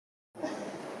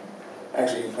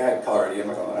Actually, I had caller ID, I'm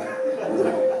not gonna lie. I was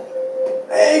like,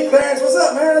 hey, Clarence, what's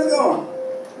up, man? How's it going?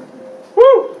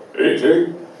 Woo! Hey, Jake.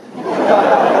 I'm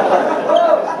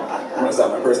gonna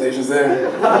stop my impersonations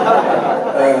there.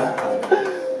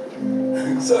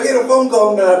 So I get a phone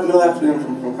call in the middle afternoon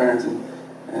from Clarence,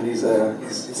 and he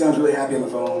sounds really happy on the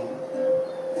phone,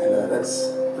 and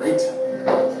that's great.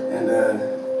 And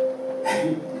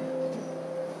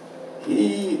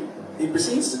he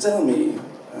proceeds to tell me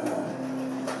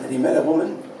that he met a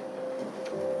woman,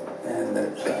 and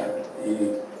that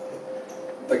he,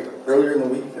 like earlier in the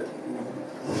week,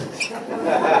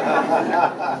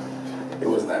 it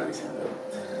wasn't that recent though.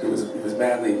 He was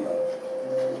madly in love,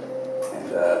 and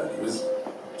he was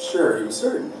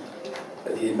certain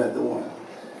that he had met the one.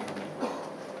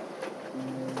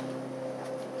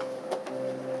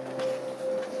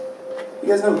 You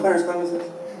guys know who Clarence Clemons is?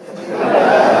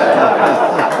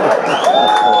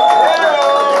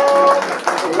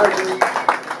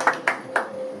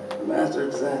 The master of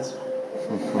disaster.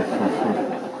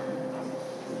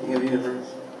 King of the universe.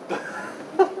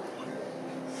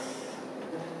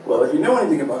 Well, if you know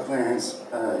anything about Clarence,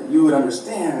 you would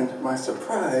understand my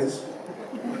surprise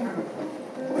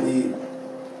when he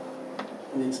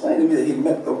explained to me that he'd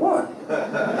met the one.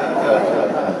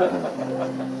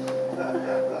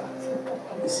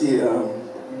 You see,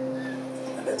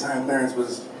 at that time, Clarence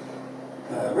was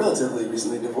relatively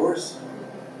recently divorced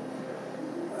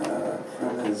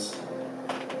from his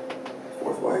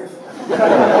fourth wife.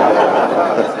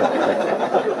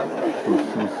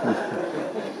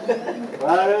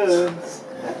 Clarence.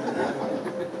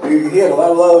 He had a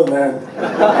lot of love, man.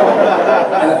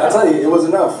 And I'll tell you, it was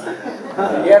enough.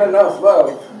 He had enough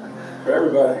love for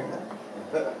everybody.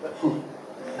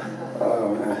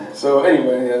 Oh, man. So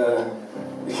anyway,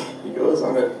 he goes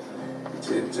on to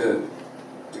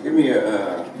give me he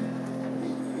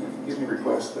gives me a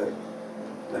request that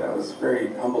I was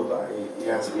very humbled by. He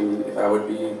asked me if I would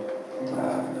be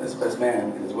his best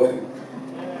man in his wedding.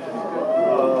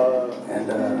 And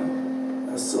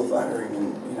that was so flattering,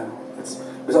 and you know, it's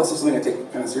also something I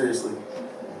take kind of seriously.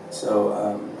 So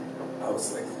I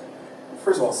was like,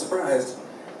 first of all, surprised,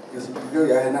 because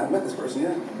really I had not met this person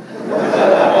yet.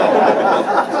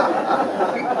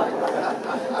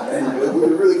 And we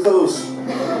were really close.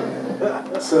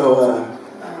 So,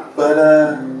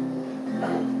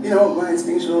 you know, my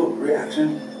instinctual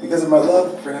reaction, because of my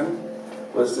love for him,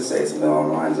 was to say something along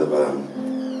the lines of,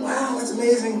 wow, that's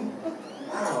amazing.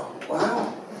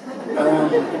 Wow.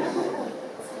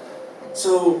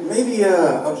 So maybe,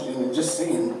 I was just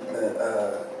saying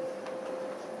that,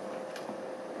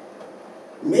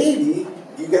 maybe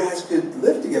you guys could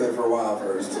live together for a while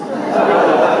first.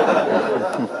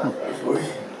 Before you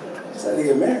decide to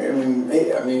get married.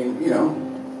 I mean, you know,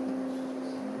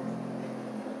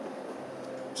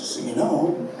 just so you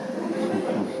know,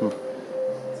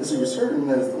 since you were certain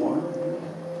that it's the one.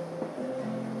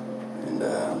 And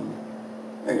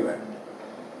anyway,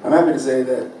 I'm happy to say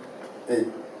that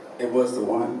it was the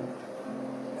one,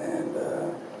 and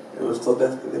it was till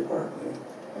death did they part.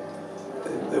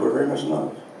 They were very much in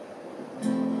love.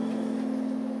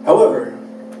 However,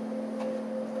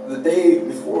 the day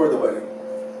before the wedding,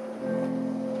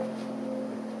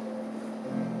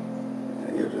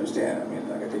 and you have to understand, I mean,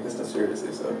 like, I take this stuff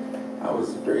seriously, so I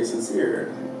was very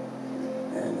sincere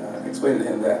and explained to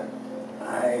him that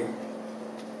I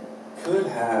could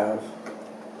have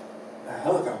a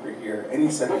helicopter here any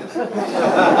second.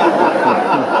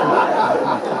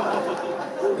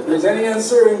 If there's any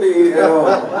uncertainty at all.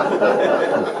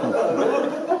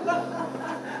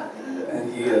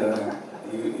 And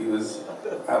he was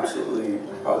absolutely,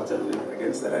 positively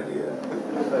against that idea,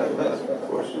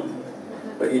 unfortunately.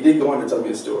 But he did go on to tell me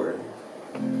a story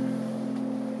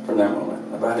from that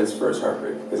moment about his first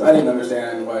heartbreak, because I didn't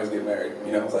understand why he was getting married.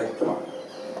 You know, it's like, come on,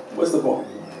 what's the point?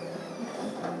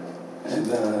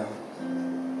 And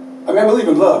I mean, I believe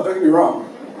in love, don't get me wrong.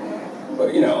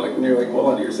 But you know, like when you're like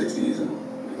well into your 60s and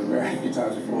you've been married a few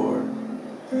times before.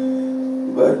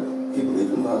 But he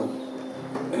believed in love,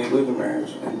 and he believed in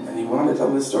marriage, and he wanted to tell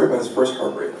me this story about his first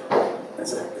heartbreak.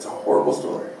 It's a horrible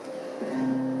story.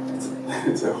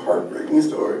 It's a heartbreaking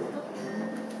story.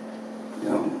 You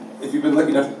know, if you've been lucky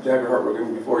enough to have your heart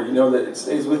broken before, you know that it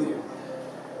stays with you.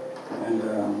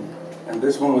 And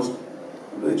this one was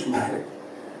really traumatic.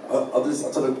 I'll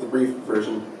tell you the brief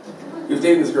version. He was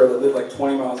dating this girl that lived like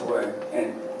 20 miles away,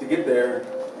 and to get there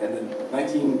in the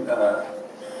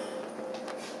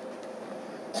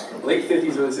late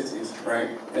 50s, early 60s, right,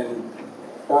 in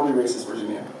horribly racist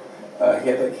Virginia, he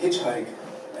had to like hitchhike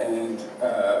and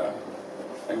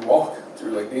walk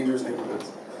through like dangerous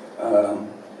neighborhoods.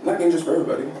 Not dangerous for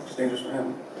everybody, just dangerous for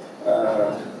him.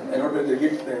 in order to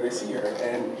get there, they see her,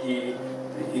 and he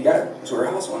got to her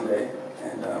house one day,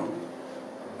 and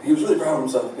he was really proud of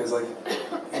himself because like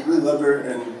he really loved her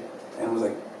and was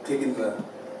like taking the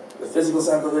physical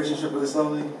side of the relationship really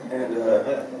slowly, and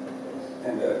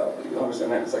you'll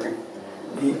understand that in a second.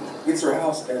 He gets to her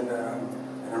house, and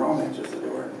her mom answers the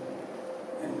door,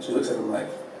 and she looks at him like,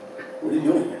 "What are you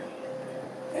doing here?"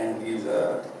 And he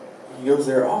goes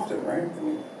there often, right? I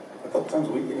mean, a couple times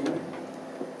a week anyway.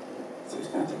 So he's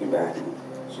kind of taken back, and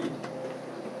she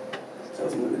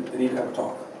tells him that they need to have a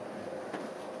talk.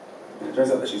 And it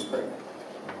turns out that she's pregnant.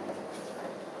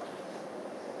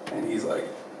 And he's like,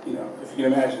 you know, if you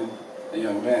can imagine a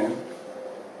young man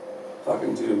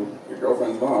talking to your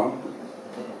girlfriend's mom,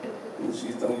 and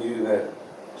she's telling you that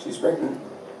she's pregnant,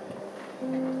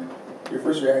 your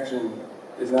first reaction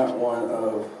is not one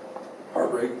of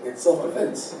heartbreak, it's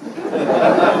self-defense.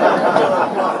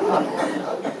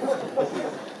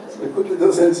 So it quickly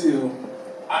goes into,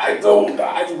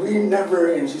 we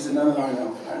never, and she said, no, I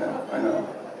know.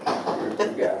 You're a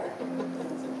good guy.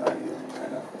 It's not you, I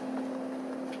know.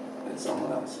 It's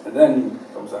someone else. And then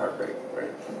comes the heartbreak,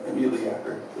 right? Immediately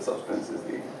after the self-defense is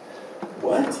the,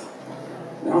 what?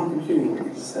 Now I'm computing what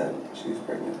you just said. She's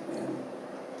pregnant, and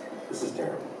this is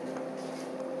terrible.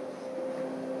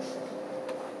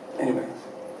 Anyway.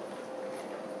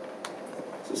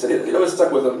 So it always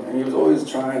stuck with him, and he was always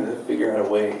trying to figure out a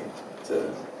way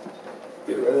to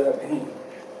get rid of that pain.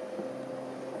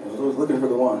 He was always looking for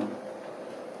the one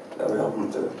that would help him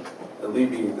to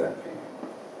alleviate that pain.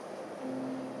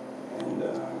 And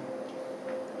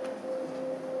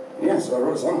yeah, so I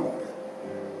wrote a song about it.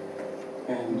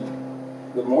 And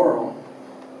the moral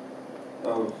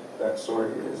of that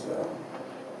story is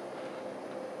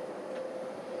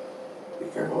be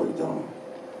careful what you tell me.